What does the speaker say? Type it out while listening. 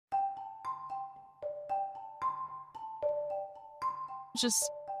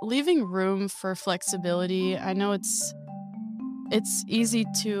Just leaving room for flexibility. I know it's easy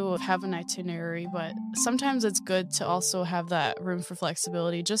to have an itinerary, but sometimes it's good to also have that room for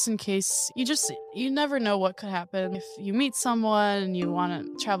flexibility just in case you never know what could happen if you meet someone and you want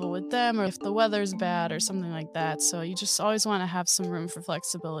to travel with them or if the weather's bad or something like that. So you just always want to have some room for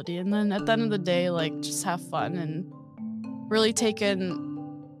flexibility. And then at the end of the day, like just have fun and really take in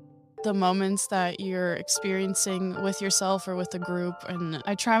the moments that you're experiencing with yourself or with a group. And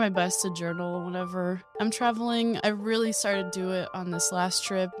I try my best to journal whenever I'm traveling. I really started to do it on this last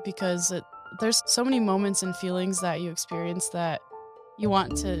trip because there's so many moments and feelings that you experience that you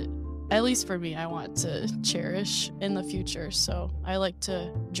want to, at least for me, I want to cherish in the future. So I like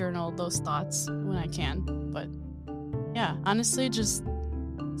to journal those thoughts when I can. But yeah, honestly, just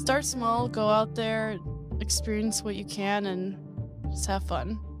start small, go out there, experience what you can, and just have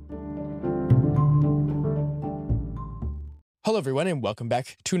fun. Hello, everyone, and welcome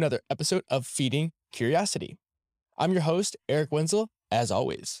back to another episode of Feeding Curiosity. I'm your host, Eric Wenzel, as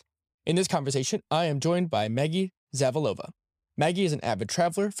always. In this conversation, I am joined by Magi Zavalova. Magi is an avid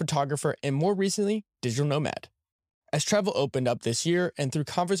traveler, photographer, and more recently, digital nomad. As travel opened up this year and through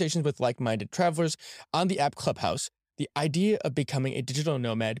conversations with like-minded travelers on the app Clubhouse, the idea of becoming a digital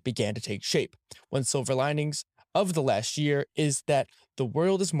nomad began to take shape. One silver linings of the last year is that the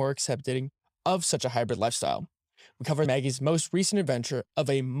world is more accepting of such a hybrid lifestyle. We cover Magi's most recent adventure of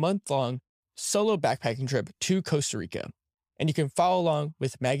a month-long solo backpacking trip to Costa Rica. And you can follow along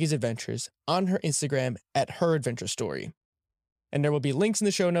with Magi's adventures on her Instagram at Her Adventure Story. And there will be links in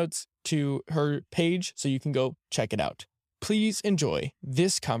the show notes to her page so you can go check it out. Please enjoy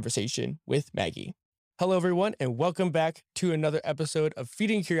this conversation with Magi. Hello, everyone, and welcome back to another episode of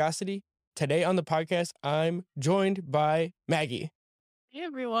Feeding Curiosity. Today on the podcast, I'm joined by Magi. Hey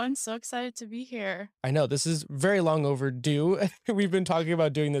everyone, so excited to be here. I know this is very long overdue. We've been talking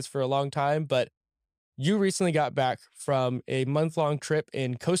about doing this for a long time, but you recently got back from a month-long trip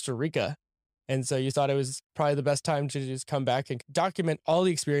in Costa Rica. And so you thought it was probably the best time to just come back and document all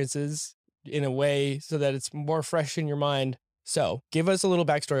the experiences in a way so that it's more fresh in your mind. So give us a little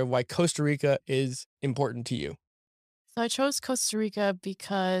backstory of why Costa Rica is important to you. So I chose Costa Rica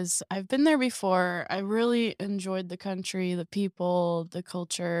because I've been there before. I really enjoyed the country, the people, the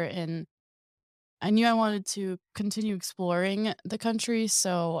culture, and I knew I wanted to continue exploring the country.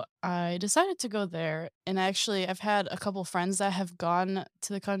 So I decided to go there. And actually, I've had a couple friends that have gone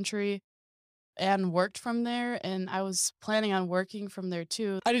to the country and worked from there, and I was planning on working from there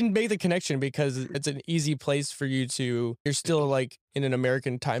too. I didn't make the connection because it's an easy place for you're still like in an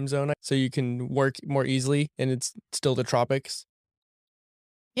American time zone, so you can work more easily and it's still the tropics.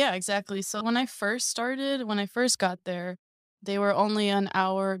 Yeah, exactly. So when I first got there, they were only an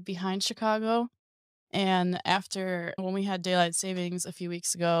hour behind Chicago. And after when we had daylight savings a few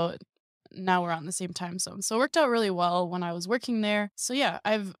weeks ago, now we're on the same time zone. So it worked out really well when I was working there. So yeah,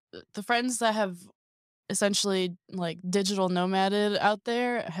 I've the friends that have essentially like digital nomaded out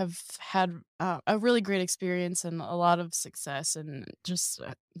there have had a really great experience and a lot of success and just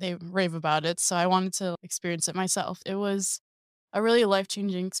they rave about it. So I wanted to experience it myself. It was a really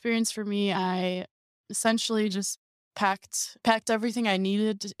life-changing experience for me. I essentially just packed everything I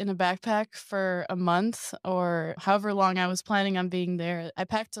needed in a backpack for a month or however long I was planning on being there. I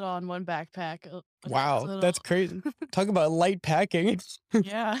packed it all in one backpack. Wow, Little, that's crazy. Talk about light packing.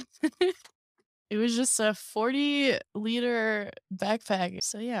 yeah. It was just a 40-liter backpack.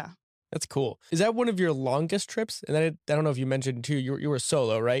 So yeah. That's cool. Is that one of your longest trips? And then I don't know if you mentioned too, you were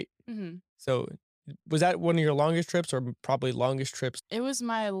solo, right? hmm So was that one of your longest trips or probably longest trips? It was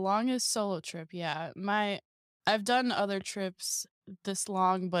my longest solo trip. Yeah. I've done other trips this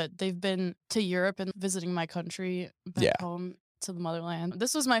long, but they've been to Europe and visiting my country back Yeah. home to the motherland.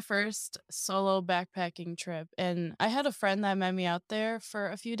 This was my first solo backpacking trip, and I had a friend that met me out there for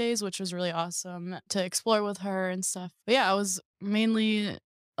a few days, which was really awesome to explore with her and stuff. But yeah, I was mainly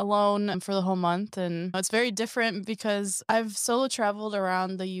alone for the whole month, and it's very different because I've solo traveled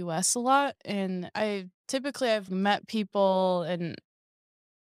around the US a lot, and I've met people and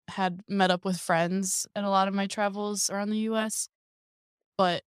had met up with friends in a lot of my travels around the US.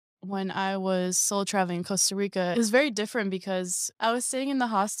 But when I was solo traveling in Costa Rica, it was very different because I was staying in the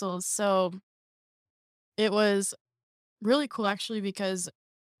hostels. So it was really cool actually because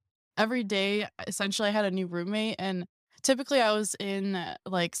every day essentially I had a new roommate and typically I was in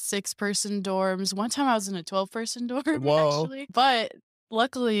like 6-person dorms. One time I was in a 12-person dorm Whoa. actually. But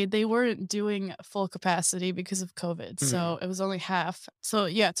luckily they weren't doing full capacity because of COVID. So it was only half. So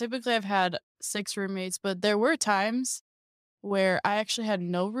yeah, typically I've had 6 roommates, but there were times where I actually had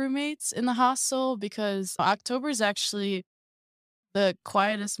no roommates in the hostel because October is actually the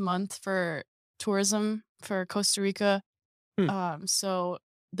quietest month for tourism for Costa Rica. Hmm. So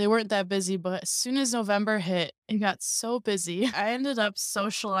they weren't that busy, but as soon as November hit, it got so busy. I ended up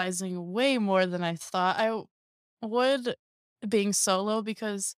socializing way more than I thought I would being solo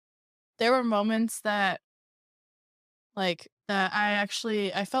because there were moments that that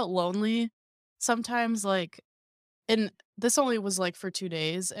I felt lonely sometimes, and this only was, for 2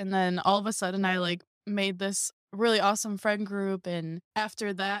 days, and then all of a sudden I, made this really awesome friend group, and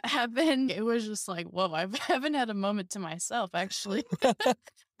after that happened, it was just like, "Whoa, I haven't had a moment to myself, actually."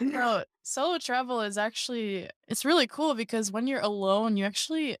 So, solo travel is actually it's really cool because when you're alone, you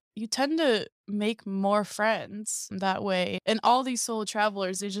tend to make more friends that way. And all these solo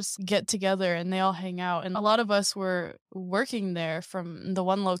travelers, they just get together and they all hang out. And a lot of us were working there from the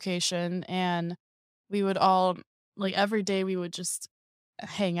one location and we would all every day we would just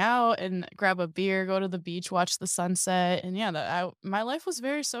hang out and grab a beer, go to the beach, watch the sunset. And yeah, my life was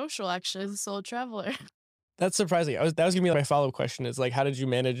very social actually as a solo traveler. That's surprising. That was gonna be my follow-up question is, like, how did you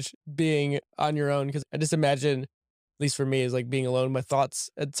manage being on your own? Because I just imagine, at least for me, is, like, being alone, my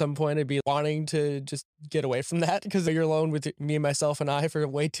thoughts at some point, I'd be wanting to just get away from that because you're alone with me, myself, and I for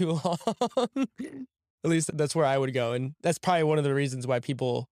way too long. At least that's where I would go, and that's probably one of the reasons why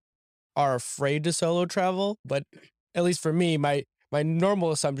people are afraid to solo travel, but at least for me, my normal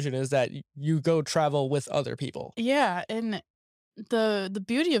assumption is that you go travel with other people. Yeah, and the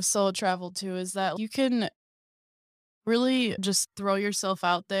beauty of solo travel too is that you can really just throw yourself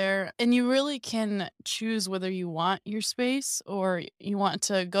out there and you really can choose whether you want your space or you want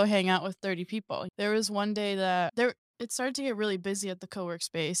to go hang out with 30 people. There was one day that there it started to get really busy at the co-work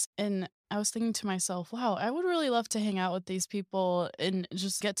space and I was thinking to myself, wow, I would really love to hang out with these people and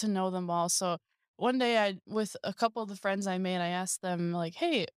just get to know them all. So one day I with a couple of the friends I made, I asked them like,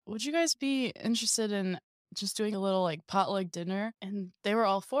 "Hey, would you guys be interested in just doing a little like potluck dinner?" And they were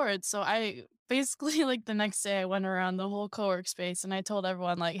all for it. So I basically like the next day I went around the whole co-work space and I told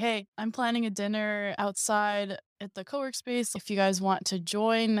everyone like, "Hey, I'm planning a dinner outside at the co-work space. If you guys want to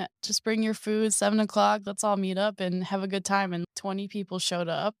join, just bring your food, 7 o'clock. Let's all meet up and have a good time." And 20 people showed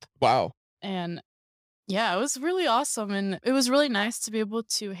up. Wow. And yeah, it was really awesome. And it was really nice to be able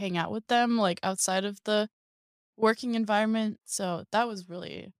to hang out with them like outside of the working environment. So that was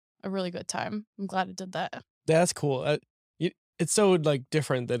really a really good time. I'm glad I did that. That's cool. It's so, like,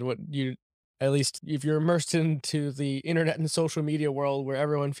 different than what you at least if you're immersed into the internet and social media world where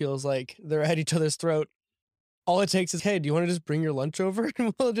everyone feels like they're at each other's throat. All it takes is, "Hey, do you wanna just bring your lunch over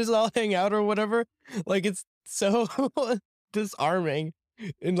and we'll just all hang out or whatever?" Like, it's so disarming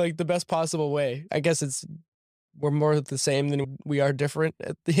in, like, the best possible way. I guess we're more the same than we are different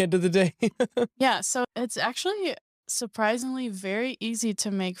at the end of the day. Yeah, so it's actually surprisingly very easy to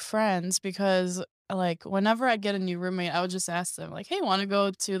make friends because whenever I get a new roommate, I would just ask them like, "Hey, want to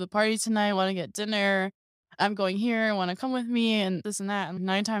go to the party tonight? Want to get dinner? I'm going here. Want to come with me?" And this and that. And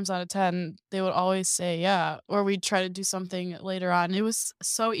 9 times out of 10, they would always say yeah, or we'd try to do something later on. It was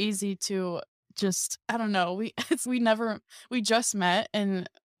so easy to just I don't know. We just met and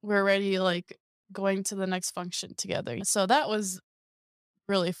we're already going to the next function together. So that was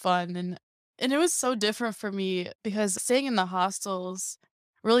really fun and it was so different for me because staying in the hostels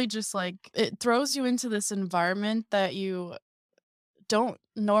really just it throws you into this environment that you don't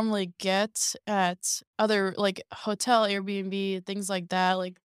normally get at other hotel, Airbnb, things like that.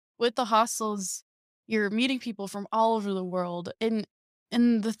 Like with the hostels, you're meeting people from all over the world. And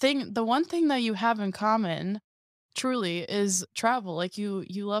the one thing that you have in common truly is travel. Like you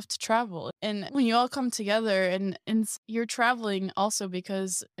love to travel. And when you all come together and you're traveling also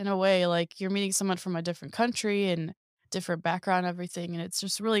because in a way you're meeting someone from a different country and different background everything and it's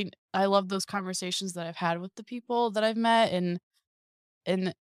just really I love those conversations that I've had with the people that I've met and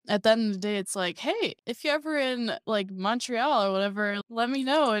at the end of the day it's like, "Hey, if you're ever in Montreal or whatever, let me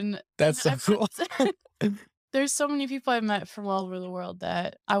know." And That's so I've cool. there's so many people I've met from all over the world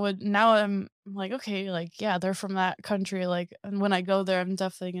that I would now I'm like, okay, yeah, they're from that country, and when I go there, I'm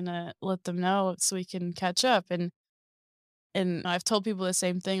definitely gonna let them know so we can catch up. And I've told people the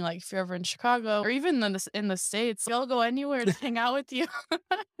same thing, like if you're ever in Chicago or even in the States, I'll go anywhere to hang out with you.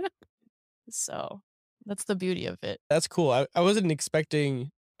 So that's the beauty of it. That's cool. I wasn't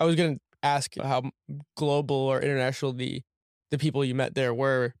expecting I was gonna ask how global or international the people you met there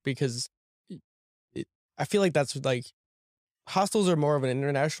were because I I feel like that's, like hostels are more of an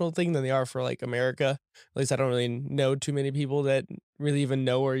international thing than they are for, like, America. At least I don't really know too many people that really even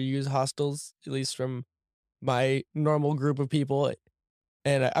know or use hostels, at least from my normal group of people,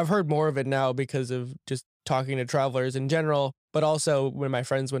 and I've heard more of it now because of just talking to travelers in general, but also when my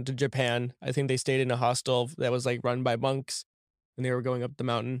friends went to Japan, I think they stayed in a hostel that was, like, run by monks, when they were going up the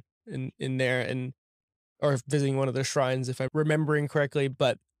mountain in there and or visiting one of the shrines if I'm remembering correctly.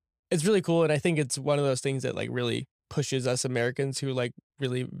 But it's really cool, and I think it's one of those things that like really pushes us Americans who like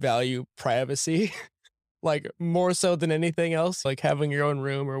really value privacy, like more so than anything else, like having your own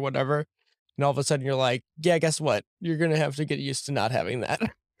room or whatever. And all of a sudden you're like, yeah, guess what? You're gonna have to get used to not having that.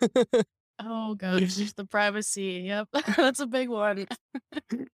 Oh gosh, the privacy. Yep. That's a big one.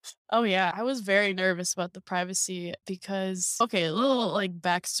 Oh yeah, I was very nervous about the privacy because okay, a little like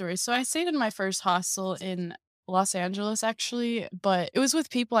backstory. So I stayed in my first hostel in Los Angeles actually, but it was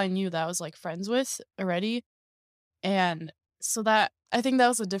with people I knew that I was like friends with already. And so that I think that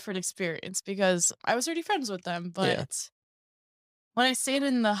was a different experience because I was already friends with them, Yeah. but when I stayed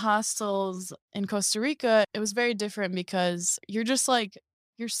in the hostels in Costa Rica, it was very different because you're just like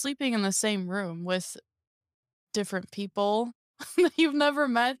you're sleeping in the same room with different people that you've never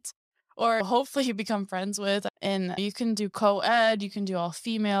met or hopefully you become friends with. And you can do co-ed, you can do all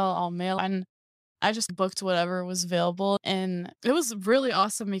female, all male. And I just booked whatever was available. And it was really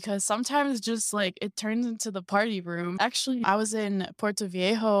awesome because sometimes just like it turns into the party room. Actually, I was in Puerto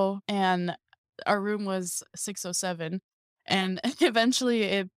Viejo and our room was 607. And eventually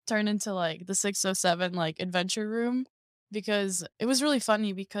it turned into like the 607 like adventure room because it was really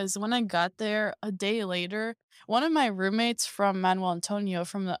funny because when I got there a day later, one of my roommates from Manuel Antonio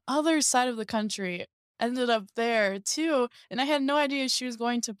from the other side of the country ended up there too. And I had no idea she was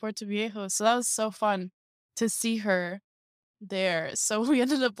going to Puerto Viejo. So that was so fun to see her there. So we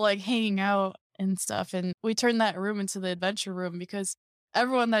ended up like hanging out and stuff. And we turned that room into the adventure room because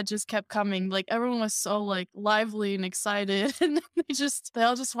everyone that just kept coming, like everyone was so like lively and excited. And they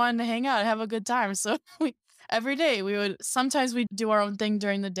all just wanted to hang out and have a good time. So we, every day we would sometimes we'd do our own thing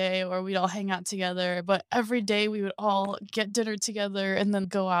during the day or we'd all hang out together. But every day we would all get dinner together and then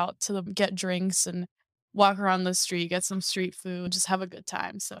go out to get drinks and walk around the street, get some street food, just have a good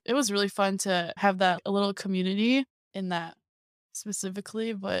time. So it was really fun to have that a little community in that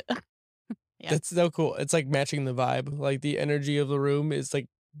specifically, but yeah. That's so cool. It's like matching the vibe. Like the energy of the room is like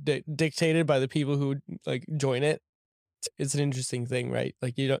dictated by the people who like join it. It's an interesting thing, right?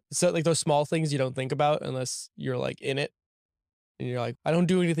 Like you don't so like those small things you don't think about unless you're like in it and you're like, I don't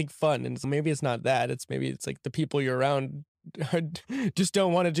do anything fun. And so maybe it's not that. Maybe it's like the people you're around just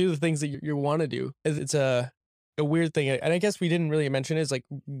don't want to do the things that you want to do. It's a weird thing. And I guess we didn't really mention is like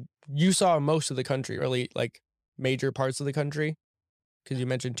you saw most of the country, really like major parts of the country. Because you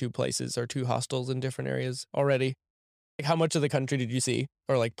mentioned 2 places or 2 hostels in different areas already. Like, how much of the country did you see?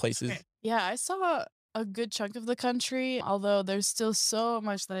 Or, like, places? Okay. Yeah, I saw a good chunk of the country, although there's still so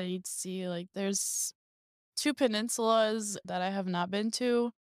much that I need to see. Like, there's 2 peninsulas that I have not been to.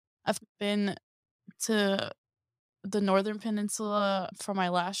 I've been to the Northern Peninsula for my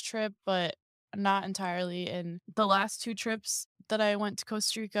last trip, but not entirely. And the last 2 trips that I went to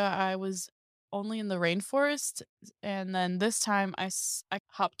Costa Rica, I was only in the rainforest. And then this time I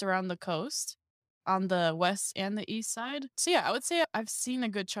hopped around the coast on the west and the east side. So yeah, I would say I've seen a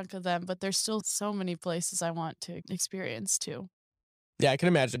good chunk of them, but there's still so many places I want to experience too. Yeah, I can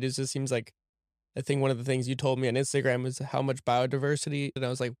imagine. It just seems like I think one of the things you told me on Instagram was how much biodiversity, and I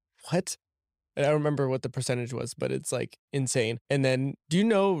was like, "What?" And I don't remember what the percentage was, but it's, like, insane. And then do you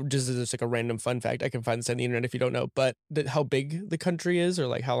know, just as like a random fun fact, I can find this on the internet if you don't know, but how big the country is or,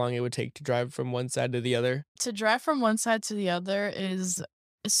 like, how long it would take to drive from one side to the other? To drive from one side to the other is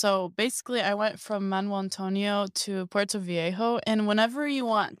so basically I went from Manuel Antonio to Puerto Viejo, and whenever you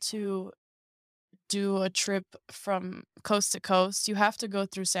want to do a trip from coast to coast, you have to go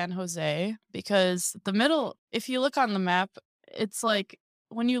through San Jose because the middle, if you look on the map, it's like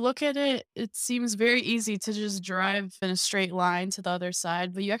when you look at it, it seems very easy to just drive in a straight line to the other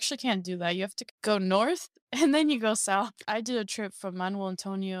side, but you actually can't do that. You have to go north and then you go south. I did a trip from Manuel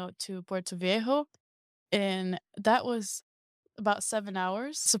Antonio to Puerto Viejo, and that was about 7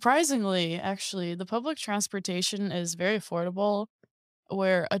 hours. Surprisingly, actually, the public transportation is very affordable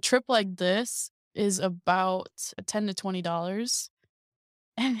where a trip like this is about 10 to $20.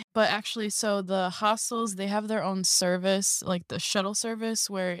 But actually, so the hostels, they have their own service, like the shuttle service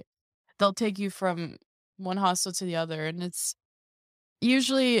where they'll take you from one hostel to the other, and it's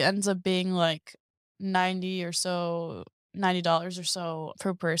usually ends up being like 90 or so $90 or so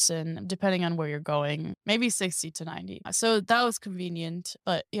per person, depending on where you're going, maybe 60 to 90. So that was convenient.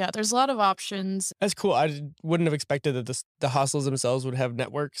 But yeah, there's a lot of options. That's cool. Wouldn't have expected that the hostels themselves would have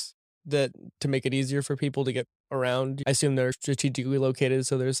networks that to make it easier for people to get around. I assume they're strategically located,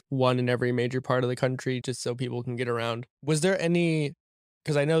 so there's one in every major part of the country just so people can get around. Was there any,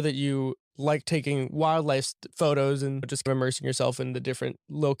 because I know that you like taking wildlife photos and just immersing yourself in the different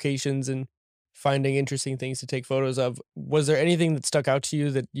locations and finding interesting things to take photos of. Was there anything that stuck out to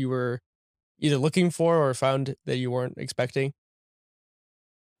you that you were either looking for or found that you weren't expecting?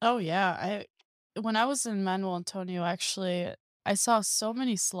 Oh yeah, I when I was in Manuel Antonio, actually, I saw so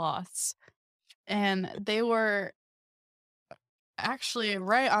many sloths, and they were actually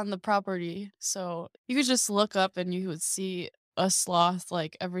right on the property. So you could just look up and you would see a sloth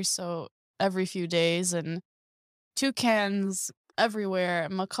like every few days, and toucans everywhere,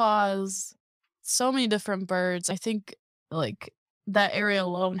 macaws, so many different birds. I think like that area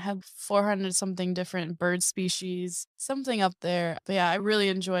alone had 400 something different bird species, something up there. But yeah, I really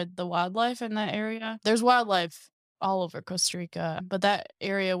enjoyed the wildlife in that area. There's wildlife all over Costa Rica, but that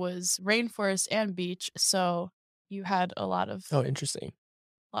area was rainforest and beach, so you had Oh, interesting.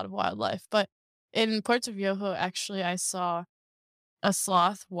 a lot of wildlife. But in Puerto Viejo, actually, I saw a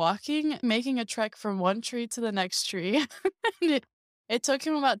sloth walking, making a trek from one tree to the next tree. And it took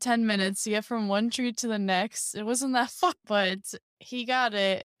him about 10 minutes to get from one tree to the next. It wasn't that far, but he got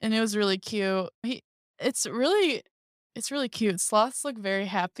it, and it was really cute. It's really it's really cute. Sloths look very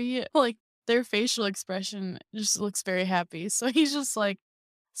happy. Like, their facial expression just looks very happy. So he's just, like,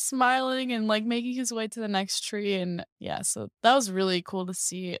 smiling and, like, making his way to the next tree, and yeah, so that was really cool to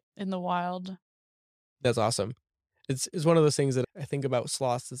see in the wild. That's awesome. It's one of those things that I think about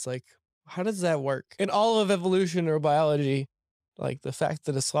sloths. It's like, how does that work? In all of evolution or biology, like the fact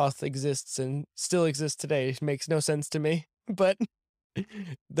that a sloth exists and still exists today makes no sense to me. But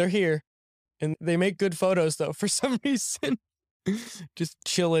they're here and they make good photos though for some reason. Just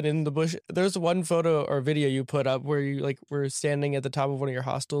chilling in the bush. There's one photo or video you put up where you like were standing at the top of one of your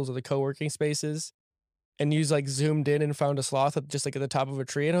hostels or the co-working spaces and you like zoomed in and found a sloth up just like at the top of a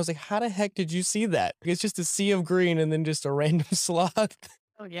tree. And I was like, how the heck did you see that? It's just a sea of green and then just a random sloth.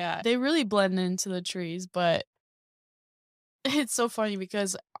 Oh, yeah. They really blend into the trees, but it's so funny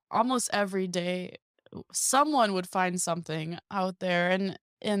because almost every day someone would find something out there, and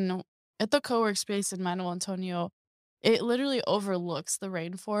in at the co-work space in Manuel Antonio, it literally overlooks the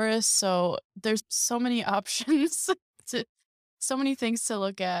rainforest, so there's so many options to so many things to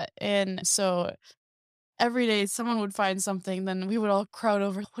look at, and so every day someone would find something, then we would all crowd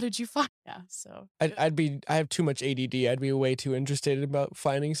over, "What did you find?" Yeah, so I have too much ADD. I'd be way too interested about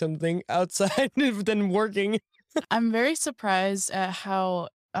finding something outside than working. I'm very surprised at how,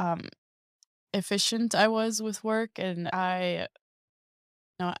 efficient I was with work, and I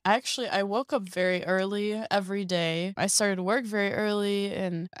no, actually, I woke up very early every day. I started work very early,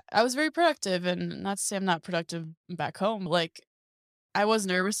 and I was very productive, and not to say I'm not productive back home, like, I was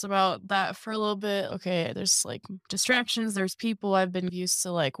nervous about that for a little bit. Okay, there's, like, distractions, there's people. I've been used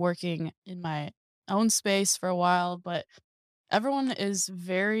to, like, working in my own space for a while, but everyone is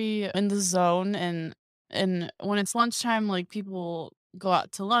very in the zone, and when it's lunchtime, like, people go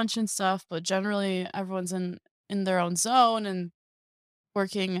out to lunch and stuff, but generally everyone's in their own zone and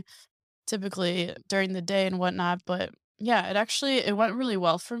working typically during the day and whatnot. But yeah, it went really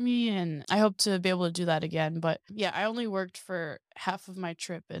well for me, and I hope to be able to do that again. But yeah, I only worked for half of my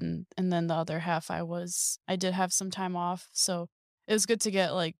trip, and then the other half I did have some time off. So it was good to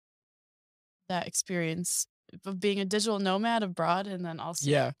get like that experience of being a digital nomad abroad and then also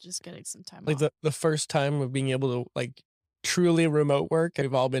Yeah. just getting some time Like off. the first time of being able to like truly remote work.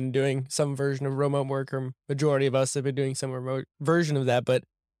 We've all been doing some version of remote work, or majority of us have been doing some remote version of that, but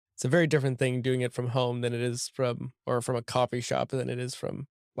it's a very different thing doing it from home than it is from or from a coffee shop than it is from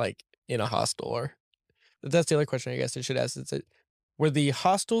like in a hostel or that's the other question I guess I should ask. Is it were the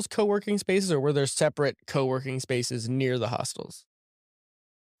hostels co-working spaces or were there separate co-working spaces near the hostels?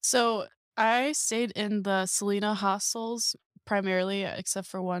 So I stayed in the Selena hostels primarily, except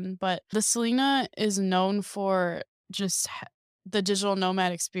for one, but the Selena is known for just the digital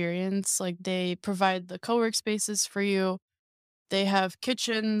nomad experience. Like, they provide the co-work spaces for you. They have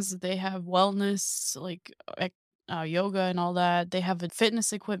kitchens, they have wellness, like yoga and all that. They have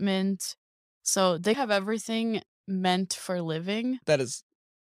fitness equipment. So they have everything meant for living. That is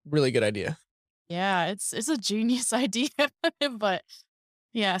really good idea. Yeah, it's a genius idea, but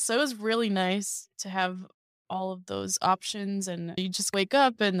yeah, so it was really nice to have all of those options, and you just wake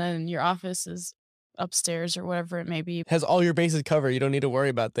up and then your office is upstairs or whatever it may be. Has all your bases covered. You don't need to worry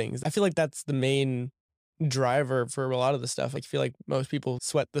about things. I feel like that's the main driver for a lot of the stuff. I feel like most people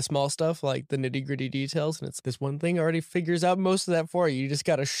sweat the small stuff, like the nitty gritty details, and it's this one thing already figures out most of that for you. You just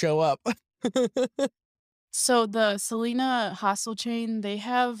got to show up. So the Selena hostel chain, they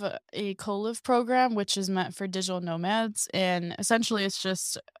have a co-live program, which is meant for digital nomads, and essentially it's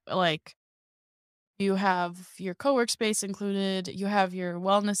just like you have your co-work space included, you have your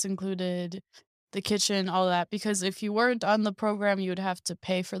wellness included, the kitchen, all that, because if you weren't on the program, you would have to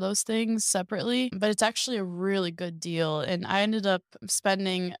pay for those things separately, but it's actually a really good deal, and I ended up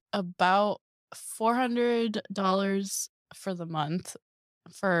spending about $400 for the month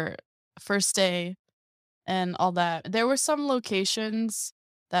for first day and all that. There were some locations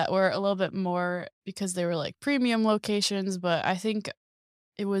that were a little bit more because they were, like, premium locations, but I think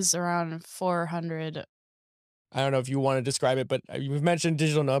it was around 400. I don't know if you want to describe it, but you've mentioned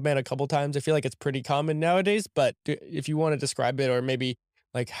digital nomad a couple times. I feel like it's pretty common nowadays, but if you want to describe it or maybe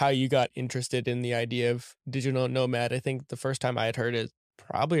like how you got interested in the idea of digital nomad, I think the first time I had heard it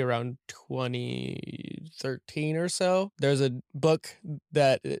probably around 2013 or so. There's a book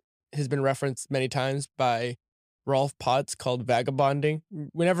that has been referenced many times by Rolf Potts called Vagabonding.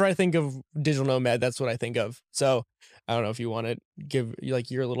 Whenever I think of digital nomad, that's what I think of. So I don't know if you want to give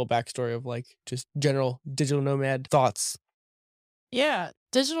like your little backstory of like just general digital nomad thoughts. Yeah,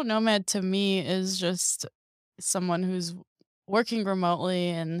 digital nomad to me is just someone who's working remotely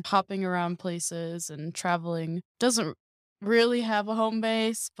and hopping around places and traveling. Doesn't really have a home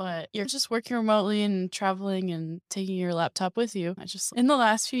base, but you're just working remotely and traveling and taking your laptop with you. I just in the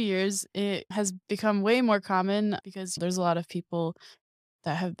last few years, it has become way more common because there's a lot of people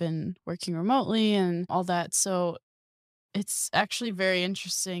that have been working remotely and all that. So it's actually very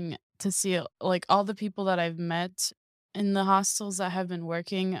interesting to see, like, all the people that I've met in the hostels that have been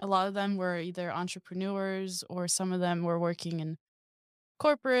working. A lot of them were either entrepreneurs or some of them were working in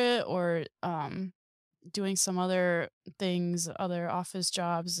corporate or, doing some other things, other office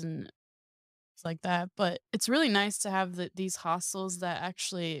jobs and things like that. But it's really nice to have these hostels that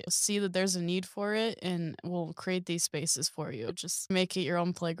actually see that there's a need for it and will create these spaces for you. Just make it your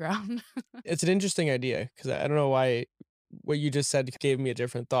own playground. It's an interesting idea because I don't know why what you just said gave me a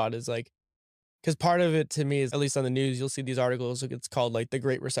different thought is like because part of it to me is, at least on the news, you'll see these articles, like it's called like the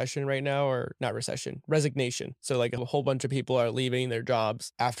Great Recession right now, or not recession, resignation. So like a whole bunch of people are leaving their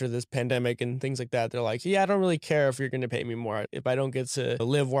jobs after this pandemic and things like that. They're like, yeah, I don't really care if you're going to pay me more. If I don't get to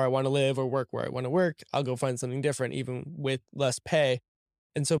live where I want to live or work where I want to work, I'll go find something different, even with less pay.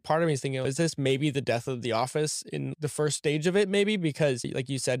 And so part of me is thinking, is this maybe the death of the office in the first stage of it? Maybe because, like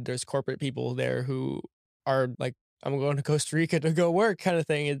you said, there's corporate people there who are like, I'm going to Costa Rica to go work kind of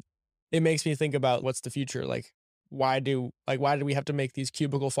thing. It makes me think about what's the future. Like, why do we have to make these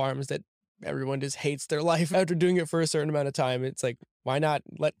cubicle farms that everyone just hates their life after doing it for a certain amount of time? It's like, why not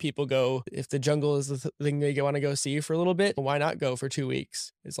let people go if the jungle is the thing they want to go see for a little bit? Why not go for 2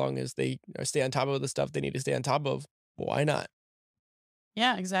 weeks as long as they stay on top of the stuff they need to stay on top of? Why not?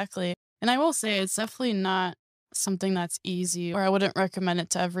 Yeah, exactly. And I will say it's definitely not something that's easy, or I wouldn't recommend it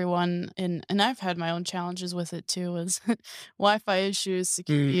to everyone. And I've had my own challenges with it too, is Wi-Fi issues,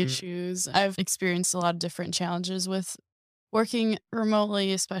 security Mhm. issues. I've experienced a lot of different challenges with working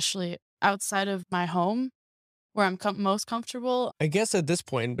remotely, especially outside of my home where I'm most comfortable. I guess at this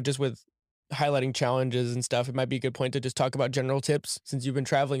point, but just with highlighting challenges and stuff, it might be a good point to just talk about general tips since you've been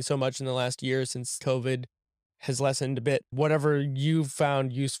traveling so much in the last year since COVID has lessened a bit. Whatever you've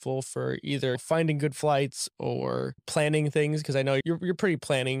found useful for either finding good flights or planning things, because I know you're pretty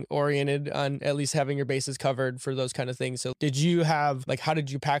planning oriented on at least having your bases covered for those kind of things. So did you have like how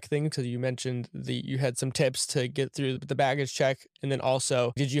did you pack things? Because you mentioned you had some tips to get through the baggage check, and then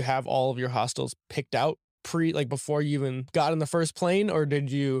also did you have all of your hostels picked out like before you even got on the first plane, or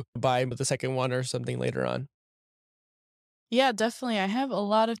did you buy the second one or something later on? Yeah, definitely. I have a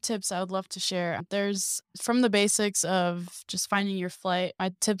lot of tips I would love to share. There's from the basics of just finding your flight.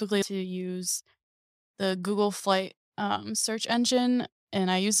 I typically to use the Google Flight search engine,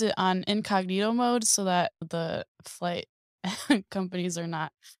 and I use it on incognito mode so that the flight companies are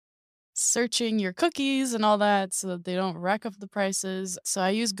not searching your cookies and all that so that they don't rack up the prices. So I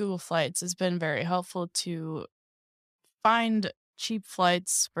use Google Flights. It's been very helpful to find cheap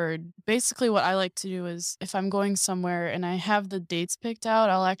flights for basically what I like to do is if I'm going somewhere and I have the dates picked out,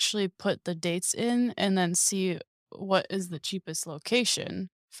 I'll actually put the dates in and then see what is the cheapest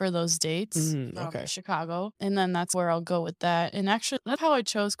location for those dates from Okay. Chicago. And then that's where I'll go with that. And actually, that's how I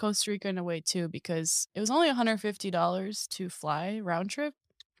chose Costa Rica in a way too, because it was only $150 to fly round trip.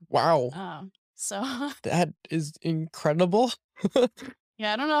 Wow, So that is incredible.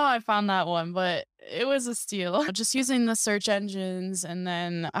 yeah, I don't know how I found that one, but it was a steal. Just using the search engines, and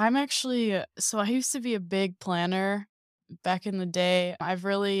then I'm actually so I used to be a big planner back in the day. I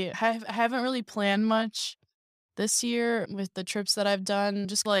haven't really planned much this year with the trips that I've done.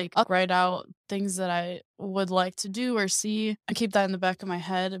 Just like I'll write out things that I would like to do or see. I keep that in the back of my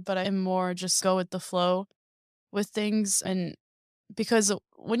head, but I'm more just go with the flow with things and because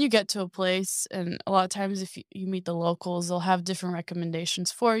when you get to a place and a lot of times if you meet the locals, they'll have different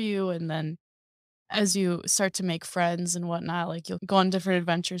recommendations for you, and then as you start to make friends and whatnot, like you'll go on different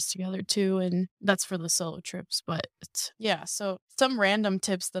adventures together too. And that's for the solo trips. But yeah, so some random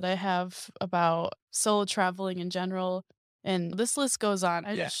tips that I have about solo traveling in general. And this list goes on.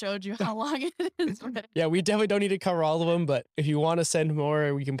 I Yeah. just showed you how long it is. But Yeah, we definitely don't need to cover all of them, but if you want to send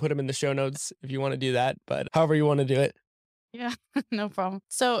more, we can put them in the show notes if you want to do that. But however you want to do it. yeah, no problem.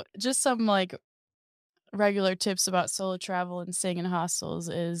 So just some like regular tips about solo travel and staying in hostels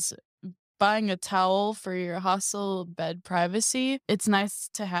is buying a towel for your hostel bed privacy. It's nice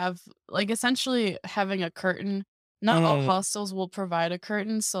to have, like, essentially having a curtain. Not all Mm. hostels will provide a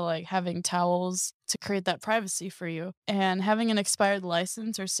curtain, so, like, having towels to create that privacy for you, and having an expired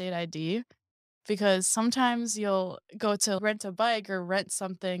license or state ID, because sometimes you'll go to rent a bike or rent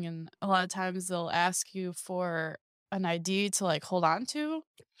something, and a lot of times they'll ask you for an ID to, like, hold on to.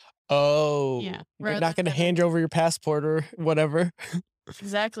 Yeah, Oh, you're rather not going to than a hand over your passport or whatever.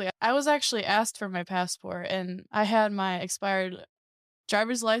 exactly. I was actually asked for my passport, and I had my expired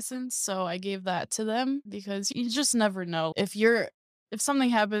driver's license, so I gave that to them because you just never know. If something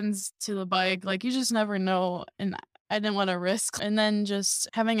happens to the bike, like, you just never know, and I didn't wanna risk. And then just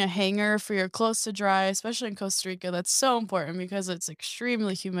having a hanger for your clothes to dry, especially in Costa Rica, that's so important because it's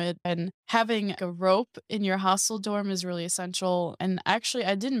extremely humid, and having like, a rope in your hostel dorm is really essential. And actually,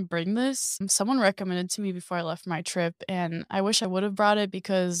 I didn't bring this. Someone recommended to me before I left my trip, and I wish I would have brought it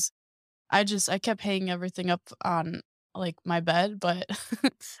because I kept hanging everything up on, like, my bed, but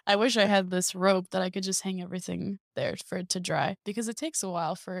I wish I had this rope that I could just hang everything there for it to dry, because it takes a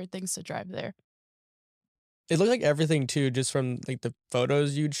while for things to dry there. It looked like everything too, just from like the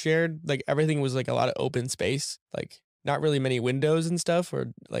photos you'd shared. Like everything was like a lot of open space, like not really many windows and stuff,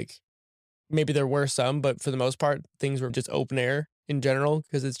 or like maybe there were some, but for the most part, things were just open air in general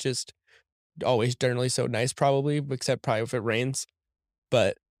because it's just always generally so nice, probably, except probably if it rains.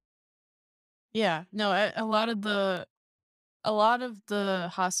 But Yeah, no, a lot of the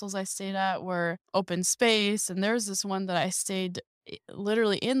hostels I stayed at were open space, and there was this one that I stayed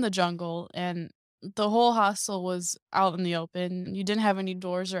literally in the jungle, and the whole hostel was out in the open. You didn't have any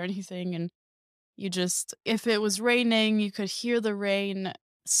doors or anything, and you just if it was raining, you could hear the rain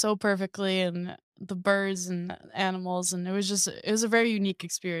so perfectly, and the birds and animals, and it was a very unique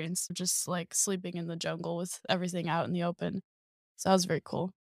experience, just like sleeping in the jungle with everything out in the open. So that was very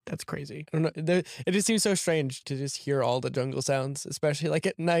cool. that's crazy. I don't know. It just seems so strange to just hear all the jungle sounds, especially like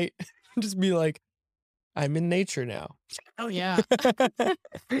at night. Just be like, I'm in nature now. Oh yeah.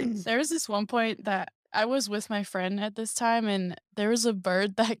 There was this one point that I was with my friend at this time, and there was a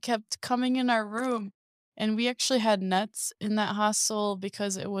bird that kept coming in our room, and we actually had nets in that hostel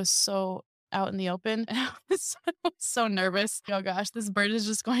because it was so out in the open, and I was so nervous. Oh gosh, this bird is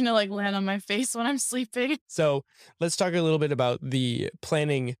just going to, like, land on my face when I'm sleeping. So let's talk a little bit about the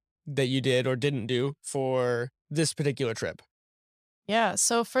planning that you did or didn't do for this particular trip. Yeah,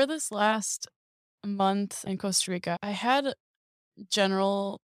 so for this last month in Costa Rica, I had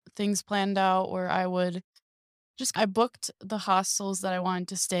general things planned out where I booked the hostels that I wanted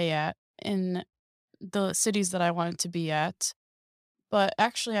to stay at in the cities that I wanted to be at. But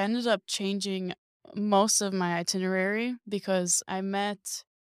actually, I ended up changing most of my itinerary because I met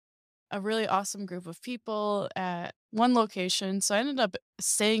a really awesome group of people at one location. So I ended up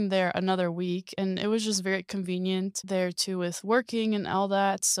staying there another week, and it was just very convenient there too with working and all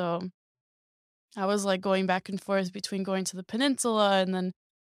that. So I was like going back and forth between going to the peninsula and then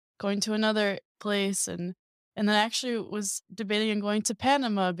going to another place, and then I actually was debating on going to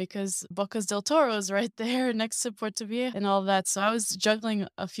Panama because Bocas del Toro is right there next to Puerto Viejo and all of that. So I was juggling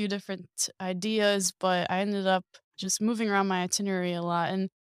a few different ideas, but I ended up just moving around my itinerary a lot, and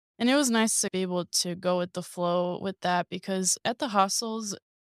it was nice to be able to go with the flow with that because at the hostels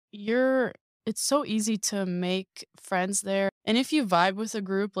you're it's so easy to make friends there, and if you vibe with a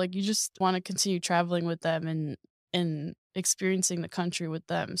group, like, you just wanna continue traveling with them and experiencing the country with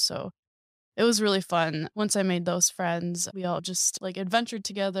them, so it was really fun. Once I made those friends, we all just, like, adventured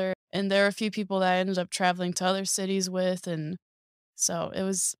together, and there are a few people that I ended up traveling to other cities with, and so it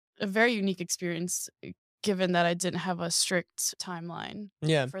was a very unique experience, given that I didn't have a strict timeline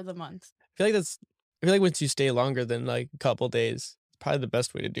Yeah. for the month. I feel like once you stay longer than like a couple days, it's probably the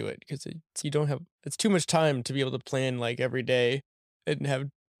best way to do it because you don't have it's too much time to be able to plan like every day and have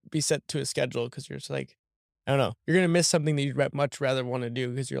be set to a schedule because you're just like I don't know you're gonna miss something that you'd much rather want to do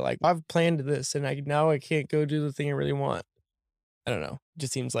because you're like I've planned this and I can't go do the thing I really want. I don't know. It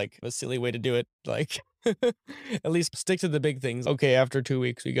just seems like a silly way to do it. Like at least stick to the big things. Okay, after 2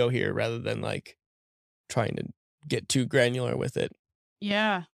 weeks we go here rather than like trying to get too granular with it.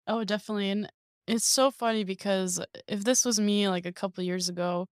 Yeah. Oh, definitely, and it's so funny because if this was me, like, a couple years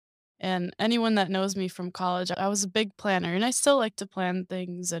ago, And anyone that knows me from college, I was a big planner and I still like to plan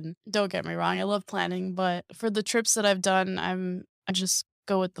things and don't get me wrong, I love planning, but for the trips that I've done, I just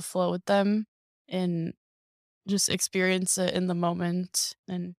go with the flow with them and just experience it in the moment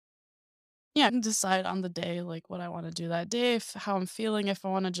and yeah, I can decide on the day like what I want to do that day, if how I'm feeling, if I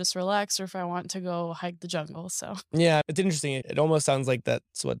want to just relax or if I want to go hike the jungle. So Yeah, it's interesting. It almost sounds like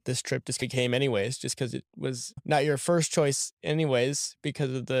that's what this trip just became anyways, just because it was not your first choice anyways,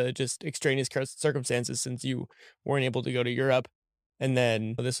 because of the just extraneous circumstances since you weren't able to go to Europe. And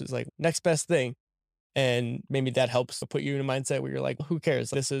then this was like next best thing. And maybe that helps to put you in a mindset where you're like, who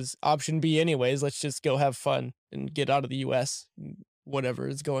cares? This is option B anyways. Let's just go have fun and get out of the US. Whatever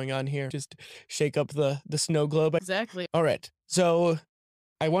is going on here. Just shake up the snow globe. exactly. All right. So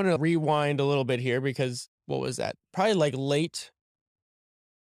I want to rewind a little bit here because what was that? Probably like late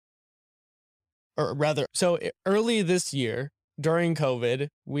or rather, so early this year during COVID,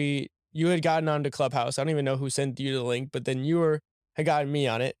 you had gotten onto Clubhouse. I don't even know who sent you the link, but then had gotten me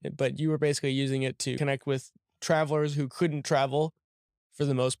on it, but you were basically using it to connect with travelers who couldn't travel for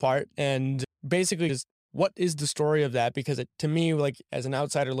the most part. And basically just what is the story of that? Because to me, like as an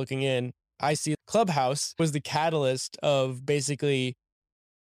outsider looking in, I see Clubhouse was the catalyst of basically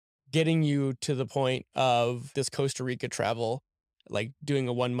getting you to the point of this Costa Rica travel, like doing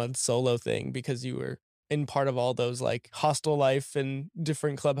a 1 month solo thing because you were in part of all those like hostel life and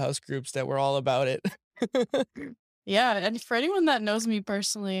different Clubhouse groups that were all about it. Yeah, and for anyone that knows me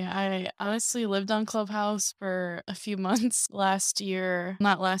personally, I honestly lived on Clubhouse for a few months last year,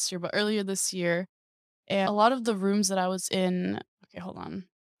 not last year, but earlier this year. And a lot of the rooms that I was in, okay, hold on.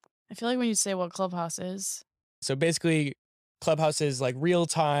 I feel like when you say what Clubhouse is, So basically, Clubhouse is like real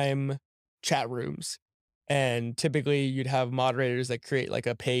time chat rooms. And typically, you'd have moderators that create like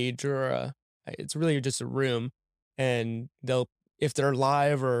a page or it's really just a room. And if they're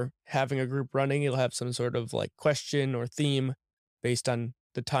live or having a group running, you'll have some sort of like question or theme based on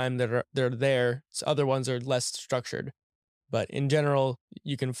the time that they're there. So other ones are less structured. But in general,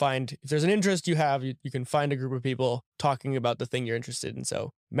 you can find, if there's an interest you have, you can find a group of people talking about the thing you're interested in.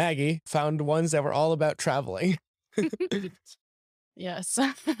 So Maggie found ones that were all about traveling. yes,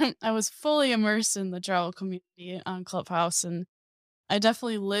 I was fully immersed in the travel community on Clubhouse, and I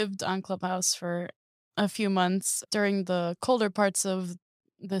definitely lived on Clubhouse for a few months during the colder parts of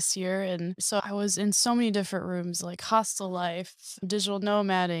this year. And so I was in so many different rooms like hostel life, digital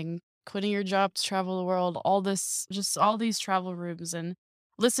nomading, quitting your job to travel the world, all this, just all these travel rooms and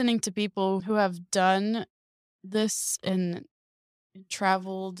listening to people who have done this and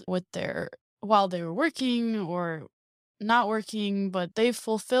traveled with while they were working or not working, but they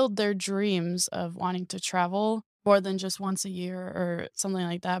fulfilled their dreams of wanting to travel more than just once a year or something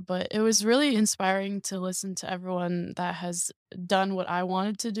like that. But it was really inspiring to listen to everyone that has done what I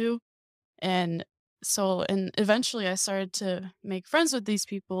wanted to do. And and eventually I started to make friends with these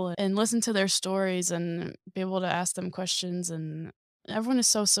people and listen to their stories and be able to ask them questions. And everyone is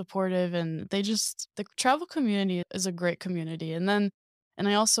so supportive and the travel community is a great community. And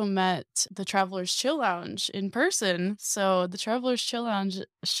I also met the Travelers Chill Lounge in person. So the Travelers Chill Lounge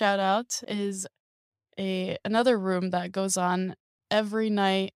shout out is another room that goes on every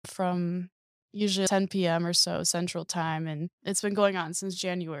night from usually 10 p.m. or so Central Time, and it's been going on since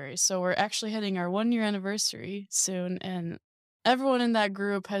January. So we're actually hitting our 1 year anniversary soon, and everyone in that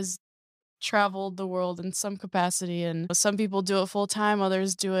group has traveled the world in some capacity, and some people do it full time,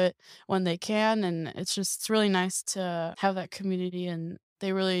 others do it when they can, and it's really nice to have that community, and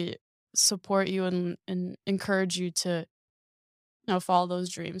they really support you and encourage you to follow those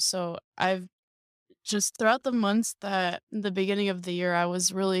dreams. So I've just throughout the months that the beginning of the year, I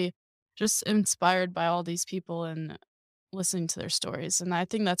was really just inspired by all these people and listening to their stories. And I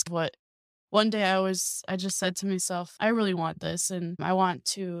think that's what one day I just said to myself, I really want this and I want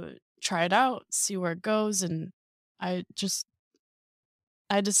to try it out, see where it goes. And I just,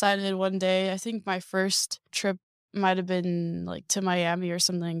 I decided one day, I think my first trip might have been like to Miami or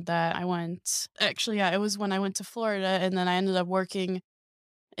something that I went. Actually, yeah, it was when I went to Florida and then I ended up working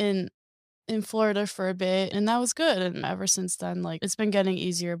in Florida for a bit, and that was good, and ever since then, like, it's been getting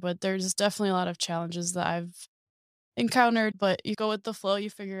easier, but there's definitely a lot of challenges that I've encountered, but you go with the flow, you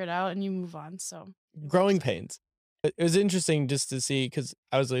figure it out, and you move on, so it Growing works. pains. It was interesting just to see because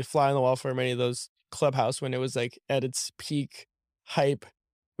I was like fly on the wall for many of those Clubhouse when it was like at its peak hype,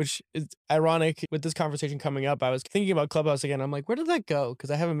 which is ironic with this conversation coming up. I was thinking about Clubhouse again. I'm like, where did that go?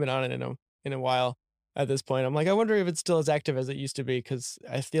 Because I haven't been on it in a while at this point. I'm like, I wonder if it's still as active as it used to be because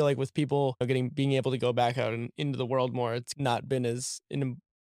I feel like with people being able to go back out and into the world more, it's not been as in a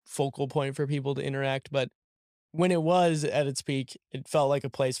focal point for people to interact. But when it was at its peak, it felt like a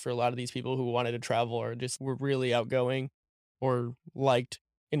place for a lot of these people who wanted to travel or just were really outgoing or liked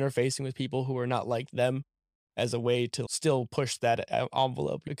interfacing with people who were not like them as a way to still push that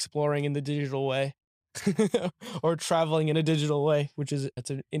envelope, exploring in the digital way or traveling in a digital way, which is it's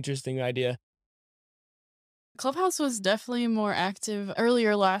an interesting idea. Clubhouse was definitely more active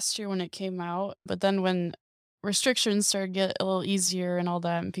earlier last year when it came out, but then when restrictions started to get a little easier and all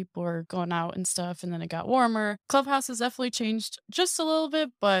that, and people were going out and stuff, and then it got warmer, Clubhouse has definitely changed just a little bit,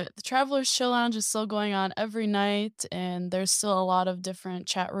 but the Travelers Chill Lounge is still going on every night, and there's still a lot of different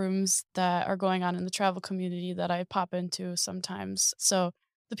chat rooms that are going on in the travel community that I pop into sometimes. So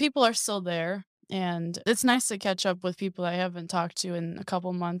the people are still there. And it's nice to catch up with people I haven't talked to in a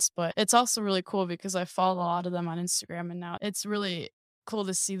couple months, but it's also really cool because I follow a lot of them on Instagram and now it's really cool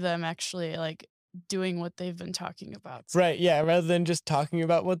to see them actually like doing what they've been talking about. Right, yeah, rather than just talking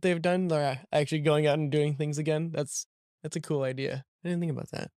about what they've done, they're actually going out and doing things again. That's a cool idea. I didn't think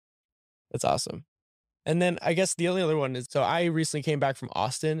about that. That's awesome. And then I guess the only other one is so I recently came back from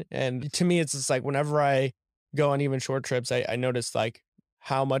Austin, and to me, it's just like whenever I go on even short trips, I notice like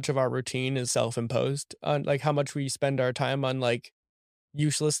how much of our routine is self-imposed on like how much we spend our time on like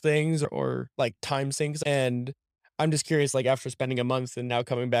useless things or like time sinks. And I'm just curious, like after spending a month and now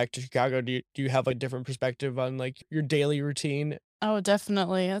coming back to Chicago, do you have a different perspective on like your daily routine? Oh,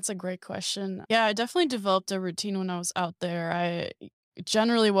 definitely. That's a great question. Yeah, I definitely developed a routine when I was out there. I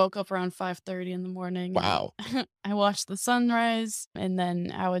generally woke up around 5:30 in the morning and Wow. I watched the sunrise and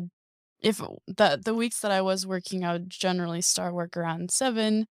then I would if the weeks that I was working, I would generally start work around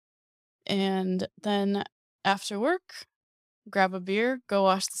 7 and then after work, grab a beer, go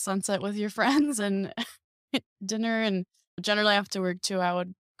watch the sunset with your friends and dinner and generally after work too, I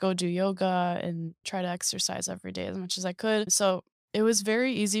would go do yoga and try to exercise every day as much as I could. So it was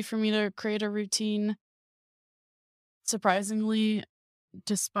very easy for me to create a routine, surprisingly,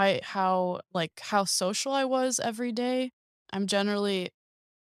 despite how social I was every day. I'm generally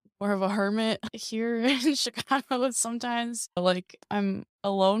more of a hermit here in Chicago sometimes. Like I'm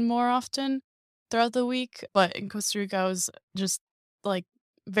alone more often throughout the week, but in Costa Rica I was just like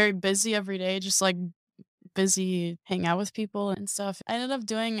very busy every day, just like busy hanging out with people and stuff. I ended up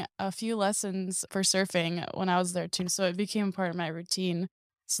doing a few lessons for surfing when I was there too, so it became part of my routine.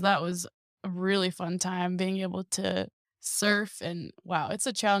 So that was a really fun time being able to surf and wow, it's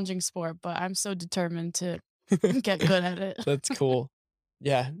a challenging sport, but I'm so determined to get good at it. That's cool.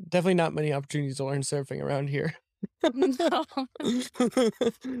 Yeah, definitely not many opportunities to learn surfing around here. No.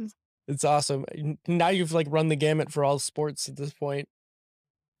 It's awesome. Now you've like run the gamut for all sports at this point,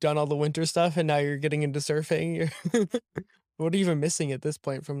 done all the winter stuff, and now you're getting into surfing. What are you even missing at this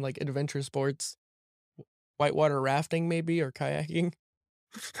point from like adventure sports? Whitewater rafting, maybe, or kayaking?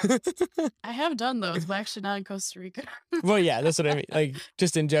 I have done those, but actually not in Costa Rica. Well, yeah, that's what I mean. Like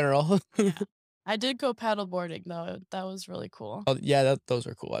just in general. Yeah. I did go paddle boarding though. That was really cool. Oh, yeah, those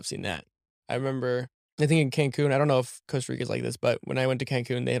are cool. I've seen that. I remember, I think in Cancun, I don't know if Costa Rica's like this, but when I went to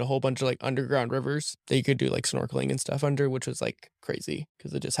Cancun, they had a whole bunch of like underground rivers that you could do like snorkeling and stuff under, which was like crazy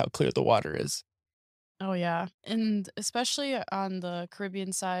because of just how clear the water is. Oh yeah. And especially on the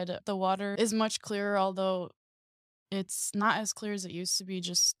Caribbean side, the water is much clearer, although it's not as clear as it used to be,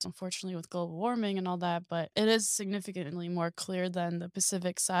 just unfortunately with global warming and all that, but it is significantly more clear than the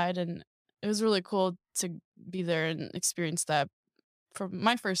Pacific side. And it was really cool to be there and experience that. For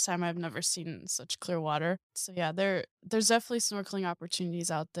my first time, I've never seen such clear water. So yeah, there's definitely snorkeling opportunities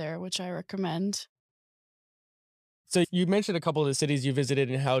out there, which I recommend. So you mentioned a couple of the cities you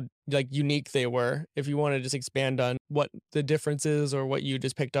visited and how like unique they were. If you want to just expand on what the differences or what you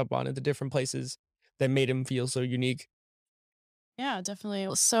just picked up on at the different places that made them feel so unique. Yeah, definitely.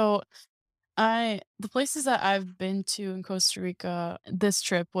 So the places that I've been to in Costa Rica this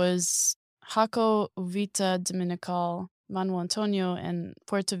trip was Jaco, Uvita, Dominical, Manuel Antonio, and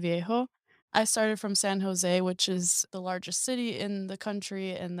Puerto Viejo. I started from San Jose, which is the largest city in the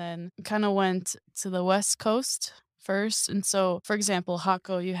country, and then kind of went to the west coast first. And so, for example,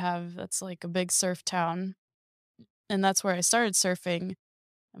 Jaco, that's like a big surf town, and that's where I started surfing.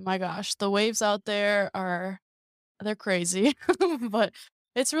 And my gosh, the waves out there they're crazy, but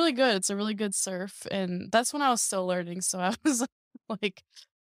it's really good. It's a really good surf, and that's when I was still learning, so I was, like,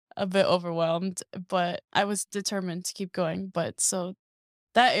 a bit overwhelmed, but I was determined to keep going, but so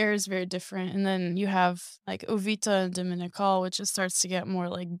that area is very different, and then you have, like, Uvita and Dominical, which just starts to get more,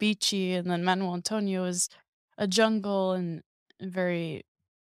 like, beachy, and then Manuel Antonio is a jungle and very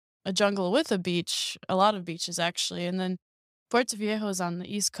a jungle with a beach, a lot of beaches, actually, and then Puerto Viejo is on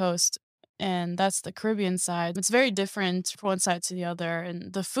the East Coast, and that's the Caribbean side. It's very different from one side to the other,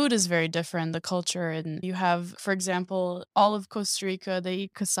 and the food is very different, the culture. And you have, for example, all of Costa Rica, they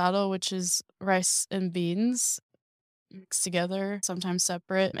eat casado, which is rice and beans mixed together, sometimes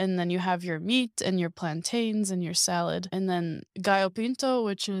separate. And then you have your meat and your plantains and your salad. And then gallo pinto,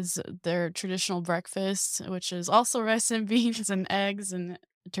 which is their traditional breakfast, which is also rice and beans and eggs and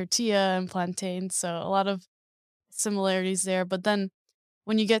tortilla and plantains. So a lot of similarities there. But then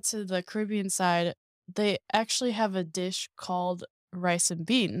when you get to the Caribbean side, they actually have a dish called rice and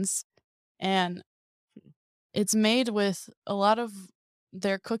beans. And it's made with a lot of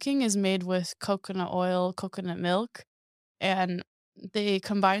their cooking is made with coconut oil, coconut milk, and they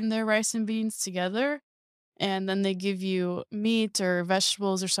combine their rice and beans together, and then they give you meat or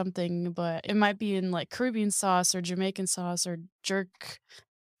vegetables or something, but it might be in like Caribbean sauce or Jamaican sauce or jerk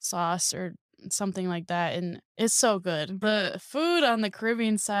sauce or something like that, and it's so good. The food on the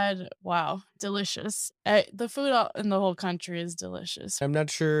Caribbean side, wow, delicious. The food in the whole country is delicious. I'm not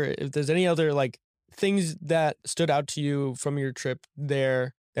sure if there's any other like things that stood out to you from your trip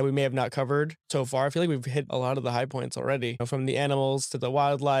there that we may have not covered so far. I feel like we've hit a lot of the high points already, from the animals to the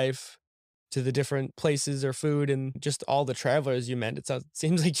wildlife to the different places or food and just all the travelers you met.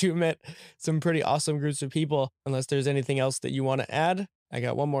 Seems like you met some pretty awesome groups of people. Unless there's anything else that you want to add, I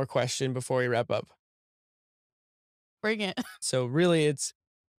got one more question before we wrap up. Bring it. So really it's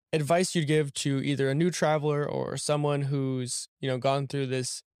advice you'd give to either a new traveler or someone who's, gone through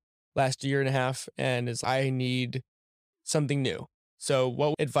this last year and a half and I need something new. So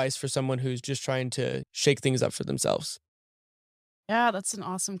what advice for someone who's just trying to shake things up for themselves? Yeah, that's an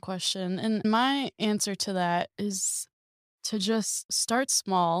awesome question. And my answer to that is to just start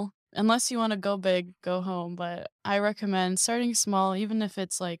small. Unless you want to go big, go home. But I recommend starting small, even if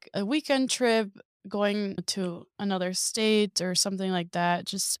it's like a weekend trip, going to another state or something like that.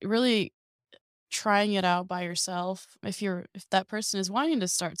 Just really trying it out by yourself. If that person is wanting to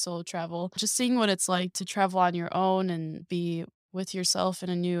start solo travel, just seeing what it's like to travel on your own and be with yourself in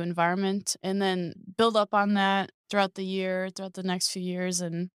a new environment, and then build up on that throughout the year, throughout the next few years.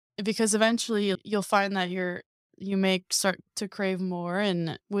 And because eventually you'll find that you may start to crave more,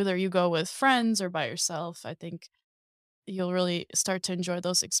 and whether you go with friends or by yourself, I think you'll really start to enjoy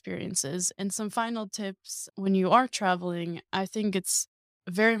those experiences. And some final tips when you are traveling, I think it's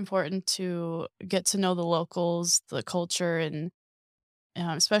very important to get to know the locals, the culture, and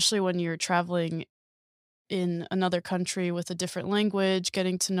especially when you're traveling in another country with a different language,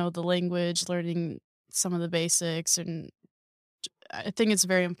 getting to know the language, learning some of the basics. And I think it's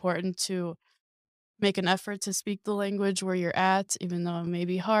very important to make an effort to speak the language where you're at, even though it may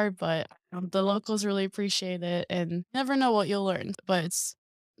be hard, but the locals really appreciate it, and you never know what you'll learn. But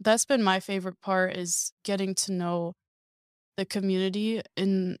that's been my favorite part, is getting to know the community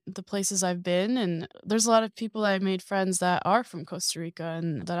in the places I've been. And there's a lot of people that I made friends that are from Costa Rica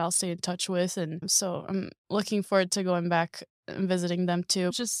and that I'll stay in touch with. And so I'm looking forward to going back and visiting them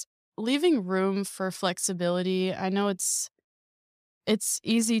too. Just leaving room for flexibility. I know it's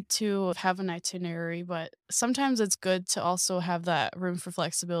easy to have an itinerary, but sometimes it's good to also have that room for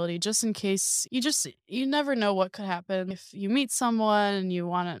flexibility just in case you never know what could happen if you meet someone and you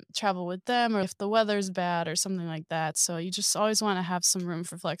want to travel with them, or if the weather's bad or something like that. So you just always want to have some room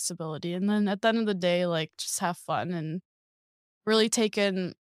for flexibility. And then at the end of the day, like, just have fun and really take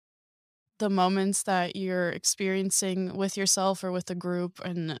in the moments that you're experiencing with yourself or with a group.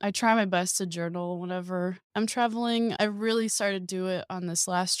 And I try my best to journal whenever I'm traveling. I really started to do it on this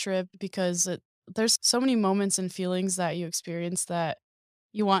last trip because there's so many moments and feelings that you experience that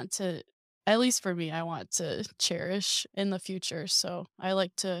you want to, at least for me, I want to cherish in the future. So I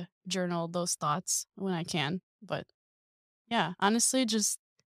like to journal those thoughts when I can. But yeah, honestly, just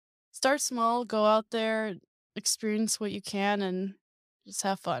start small, go out there, experience what you can, and just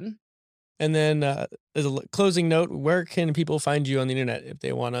have fun. And then as a closing note, where can people find you on the internet if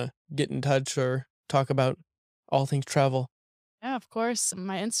they want to get in touch or talk about all things travel? Yeah, of course.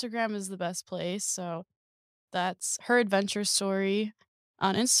 My Instagram is the best place. So that's her adventure story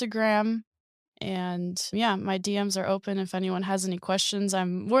on Instagram. And yeah, my DMs are open if anyone has any questions.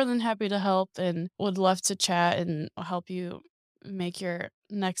 I'm more than happy to help and would love to chat and help you make your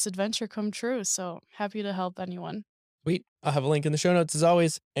next adventure come true. So happy to help anyone. Sweet. I'll have a link in the show notes as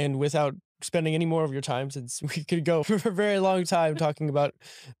always. And without spending any more of your time, since we could go for a very long time talking about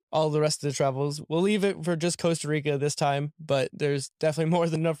all the rest of the travels, we'll leave it for just Costa Rica this time. But there's definitely more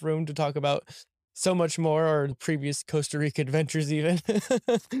than enough room to talk about so much more, or previous Costa Rica adventures, even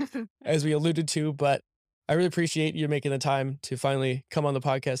as we alluded to. But I really appreciate you making the time to finally come on the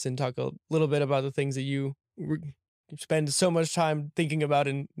podcast and talk a little bit about the things that you spend so much time thinking about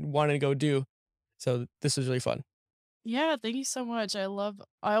and wanting to go do. So this was really fun. Yeah, thank you so much. I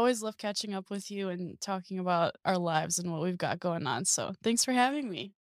always love catching up with you and talking about our lives and what we've got going on. So, thanks for having me.